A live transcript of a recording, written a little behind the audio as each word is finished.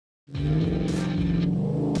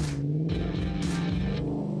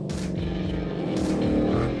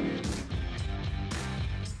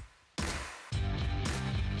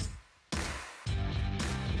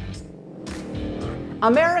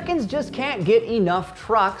Americans just can't get enough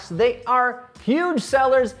trucks. They are huge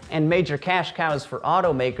sellers and major cash cows for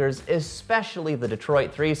automakers, especially the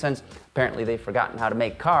Detroit 3, since apparently they've forgotten how to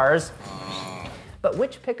make cars. But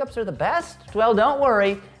which pickups are the best? Well, don't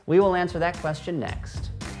worry, we will answer that question next.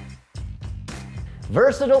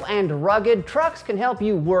 Versatile and rugged, trucks can help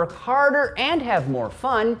you work harder and have more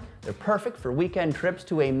fun. They're perfect for weekend trips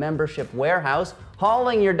to a membership warehouse,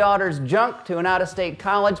 hauling your daughter's junk to an out-of-state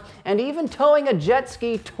college, and even towing a jet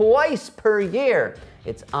ski twice per year.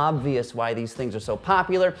 It's obvious why these things are so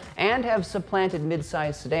popular and have supplanted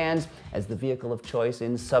mid-size sedans as the vehicle of choice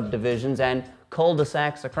in subdivisions and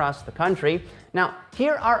cul-de-sacs across the country. Now,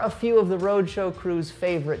 here are a few of the Roadshow crew's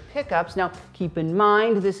favorite pickups. Now, keep in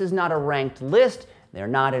mind, this is not a ranked list. They're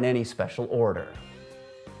not in any special order.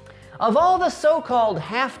 Of all the so-called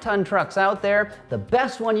half-ton trucks out there, the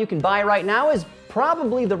best one you can buy right now is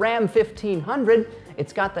probably the Ram 1500.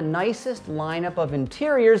 It's got the nicest lineup of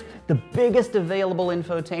interiors, the biggest available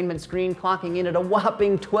infotainment screen clocking in at a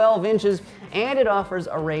whopping 12 inches, and it offers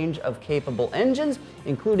a range of capable engines,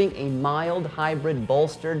 including a mild hybrid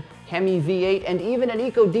bolstered Hemi V8 and even an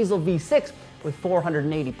eco-diesel V6 with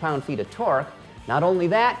 480 pound-feet of torque. Not only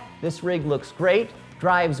that, this rig looks great,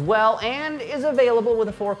 drives well, and is available with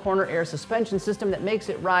a four-corner air suspension system that makes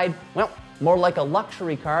it ride, well, more like a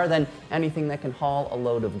luxury car than anything that can haul a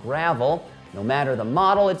load of gravel. No matter the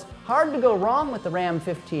model, it's hard to go wrong with the Ram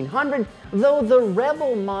 1500, though the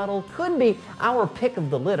Rebel model could be our pick of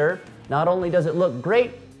the litter. Not only does it look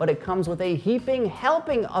great, but it comes with a heaping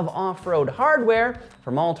helping of off-road hardware,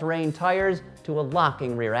 from all-terrain tires to a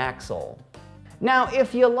locking rear axle. Now,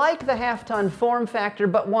 if you like the half-ton form factor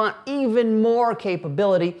but want even more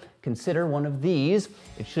capability, consider one of these.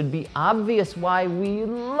 It should be obvious why we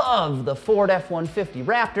love the Ford F-150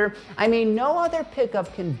 Raptor. I mean, no other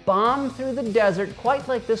pickup can bomb through the desert quite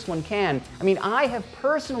like this one can. I mean, I have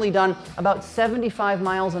personally done about 75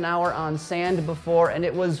 miles an hour on sand before, and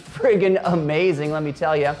it was friggin' amazing, let me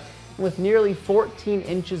tell you. With nearly 14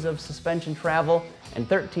 inches of suspension travel and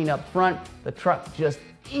 13 up front, the truck just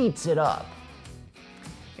eats it up.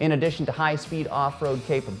 In addition to high-speed off-road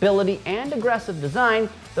capability and aggressive design,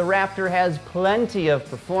 the Raptor has plenty of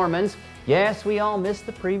performance. Yes, we all missed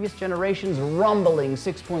the previous generation's rumbling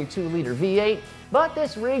 6.2-liter V8, but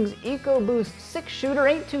this rig's EcoBoost 6-shooter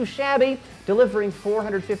ain't too shabby, delivering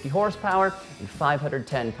 450 horsepower and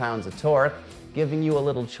 510 pounds of torque. Giving you a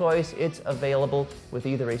little choice, it's available with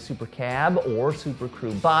either a Super Cab or Super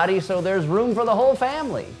Crew body, so there's room for the whole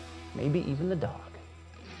family, maybe even the dog.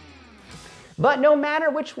 But no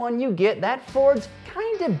matter which one you get, that Ford's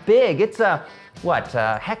kind of big. It's a,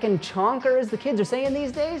 heckin' chonker, as the kids are saying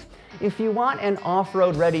these days? If you want an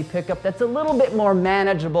off-road ready pickup that's a little bit more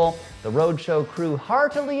manageable, the Roadshow crew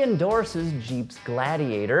heartily endorses Jeep's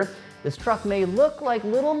Gladiator. This truck may look like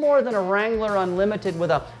little more than a Wrangler Unlimited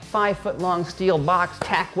with a 5-foot-long steel box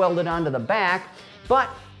tack welded onto the back, but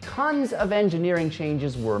tons of engineering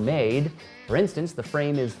changes were made. For instance, the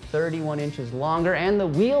frame is 31 inches longer and the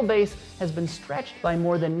wheelbase has been stretched by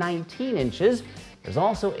more than 19 inches. There's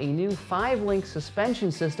also a new 5-link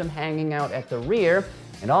suspension system hanging out at the rear,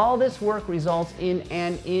 and all this work results in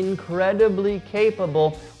an incredibly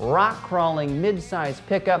capable rock-crawling mid-size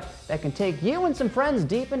pickup that can take you and some friends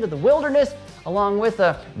deep into the wilderness, along with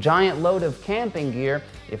a giant load of camping gear,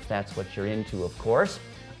 if that's what you're into, of course.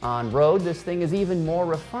 On road, this thing is even more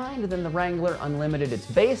refined than the Wrangler Unlimited it's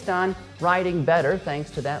based on, riding better thanks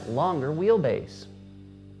to that longer wheelbase.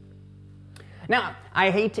 Now, I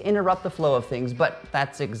hate to interrupt the flow of things, but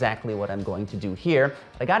that's exactly what I'm going to do here.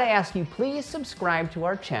 I gotta ask you, please subscribe to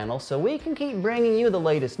our channel so we can keep bringing you the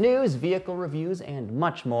latest news, vehicle reviews, and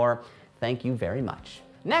much more. Thank you very much.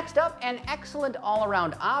 Next up, an excellent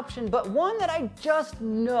all-around option, but one that I just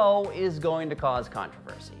know is going to cause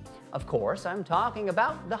controversy. Of course, I'm talking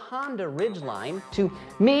about the Honda Ridgeline. To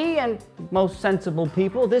me and most sensible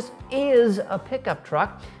people, this is a pickup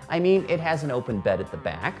truck. I mean, it has an open bed at the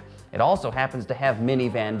back. It also happens to have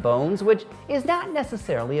minivan bones, which is not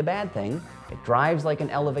necessarily a bad thing. It drives like an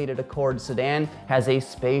elevated Accord sedan, has a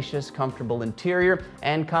spacious, comfortable interior,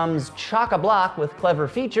 and comes chock-a-block with clever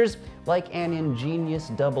features like an ingenious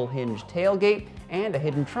double-hinge tailgate and a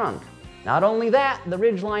hidden trunk. Not only that, the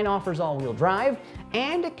Ridgeline offers all-wheel drive,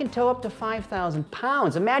 and it can tow up to 5,000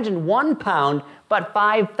 pounds. Imagine 1 pound, but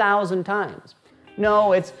 5,000 times.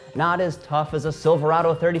 No, it's not as tough as a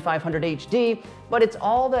Silverado 3500 HD, but it's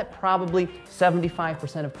all that probably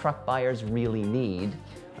 75% of truck buyers really need.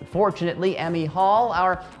 Unfortunately, Emmy Hall,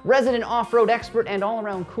 our resident off-road expert and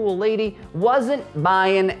all-around cool lady, wasn't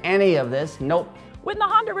buying any of this. Nope. When the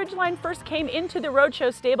Honda Ridgeline first came into the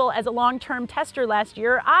Roadshow stable as a long-term tester last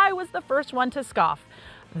year, I was the first one to scoff.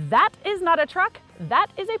 That is not a truck,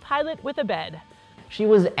 that is a pilot with a bed. She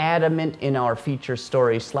was adamant in our feature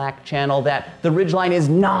story Slack channel that the Ridgeline is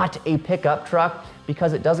not a pickup truck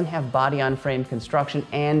because it doesn't have body-on-frame construction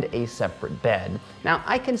and a separate bed. Now,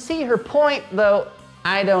 I can see her point, though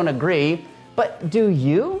I don't agree, but do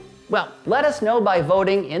you? Well, let us know by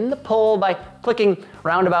voting in the poll by clicking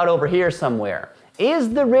roundabout over here somewhere.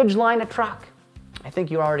 Is the Ridgeline a truck? I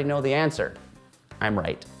think you already know the answer. I'm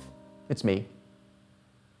right. It's me.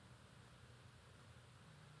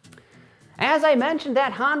 As I mentioned,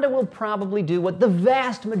 that Honda will probably do what the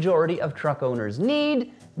vast majority of truck owners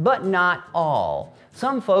need, but not all.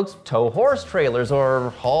 Some folks tow horse trailers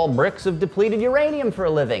or haul bricks of depleted uranium for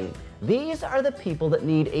a living. These are the people that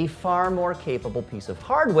need a far more capable piece of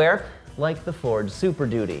hardware, like the Ford Super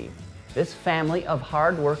Duty. This family of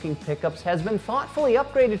hard-working pickups has been thoughtfully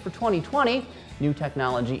upgraded for 2020. New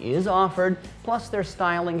technology is offered, plus their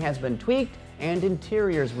styling has been tweaked and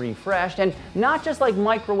interiors refreshed, and not just like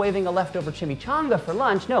microwaving a leftover chimichanga for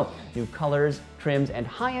lunch. No, new colors, trims, and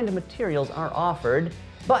high-end materials are offered.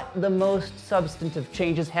 But the most substantive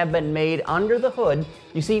changes have been made under the hood.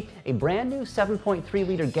 You see, a brand new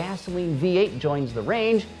 7.3-liter gasoline V8 joins the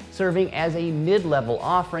range, serving as a mid-level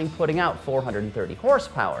offering, putting out 430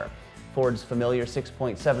 horsepower. Ford's familiar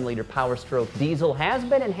 6.7-liter Power Stroke diesel has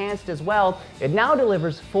been enhanced as well. It now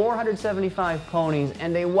delivers 475 ponies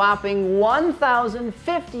and a whopping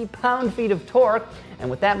 1,050 pound-feet of torque. And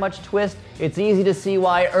with that much twist, it's easy to see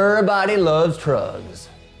why everybody loves trucks.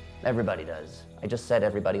 Everybody does. I just said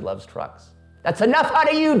everybody loves trucks. That's enough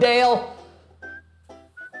out of you, Dale!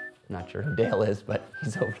 Not sure who Dale is, but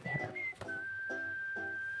he's over there.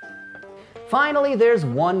 Finally, there's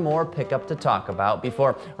one more pickup to talk about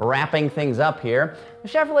before wrapping things up here. The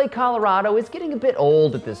Chevrolet Colorado is getting a bit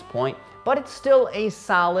old at this point, but it's still a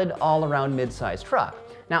solid all-around mid-size truck.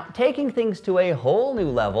 Now, taking things to a whole new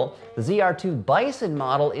level, the ZR2 Bison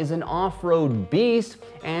model is an off-road beast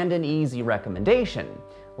and an easy recommendation.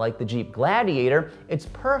 Like the Jeep Gladiator, it's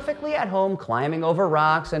perfectly at home climbing over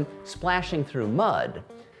rocks and splashing through mud.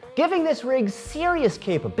 Giving this rig serious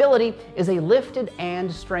capability is a lifted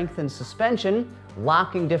and strengthened suspension,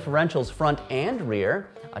 locking differentials front and rear,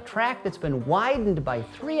 a track that's been widened by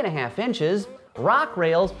 3.5 inches, rock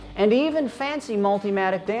rails, and even fancy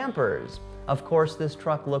Multimatic dampers. Of course, this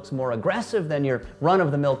truck looks more aggressive than your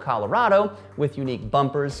run-of-the-mill Colorado, with unique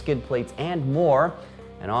bumpers, skid plates, and more.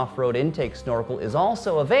 An off-road intake snorkel is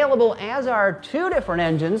also available, as are 2 different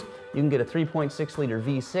engines. You can get a 3.6-liter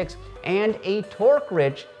V6 and a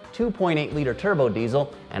torque-rich 2.8-liter turbo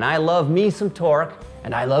diesel, and I love me some torque,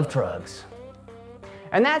 and I love trucks.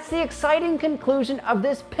 And that's the exciting conclusion of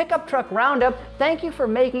this pickup truck roundup. Thank you for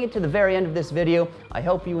making it to the very end of this video. I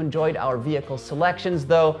hope you enjoyed our vehicle selections,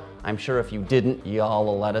 though I'm sure if you didn't, y'all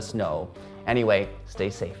will let us know. Anyway, stay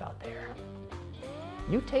safe out there.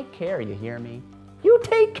 You take care, you hear me? You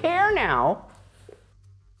take care now.